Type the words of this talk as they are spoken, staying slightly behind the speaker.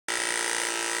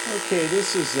Okay,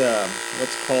 this is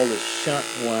what's called a shunt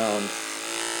wound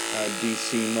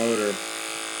DC motor,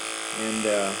 and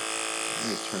let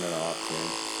me turn it off here.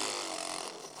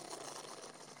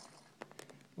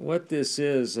 What this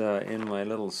is in my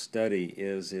little study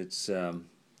is it's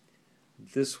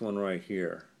this one right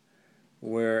here,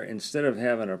 where instead of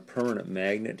having a permanent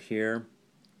magnet here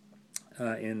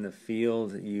in the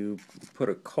field, you put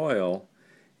a coil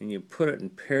and you put it in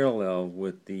parallel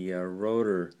with the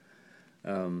rotor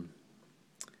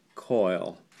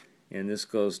coil, and this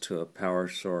goes to a power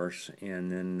source,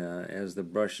 and then as the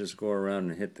brushes go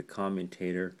around and hit the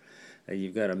commutator,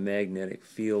 you've got a magnetic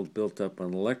field built up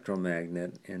an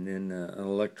electromagnet, and then an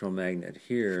electromagnet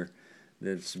here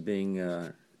that's being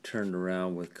turned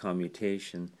around with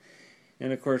commutation.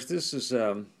 And of course this is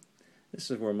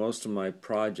where most of my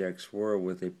projects were,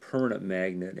 with a permanent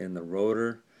magnet in the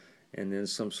rotor and then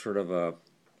some sort of a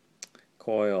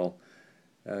coil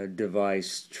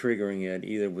device triggering it,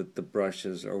 either with the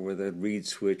brushes or with a reed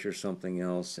switch or something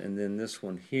else. And then this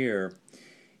one here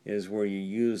is where you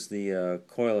use the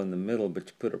coil in the middle, but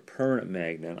you put a permanent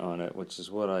magnet on it, which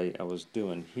is what I was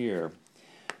doing here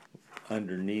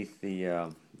underneath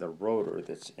the rotor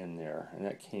that's in there, and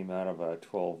that came out of a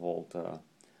 12-volt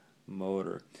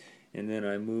motor. And then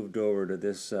I moved over to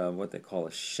this what they call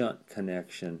a shunt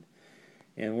connection,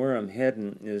 and where I'm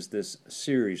heading is this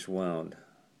series wound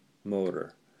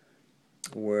motor,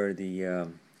 where the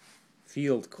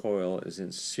field coil is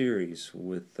in series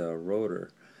with the rotor.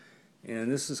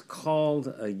 And this is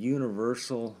called a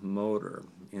universal motor,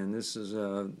 and this is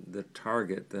the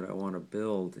target that I want to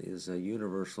build, is a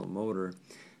universal motor,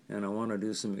 and I want to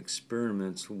do some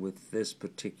experiments with this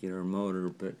particular motor.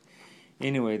 But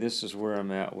anyway, this is where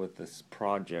I'm at with this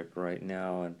project right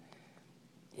now, and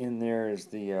in there is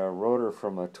the rotor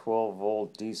from a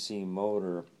 12-volt DC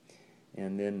motor,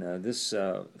 and then this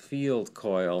field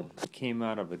coil came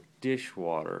out of a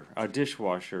dishwasher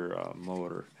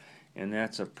motor, and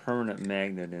that's a permanent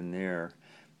magnet in there,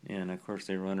 and of course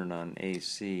they run it on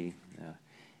AC,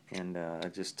 and I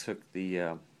just took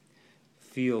the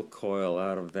field coil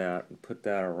out of that and put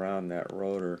that around that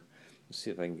rotor. Let's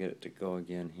see if I can get it to go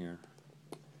again here.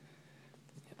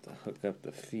 Have to hook up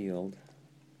the field.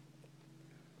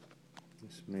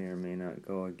 This may or may not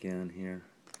go again here.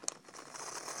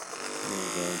 There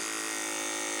it goes.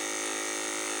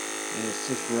 And it's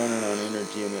just running on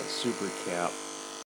energy in that super cap.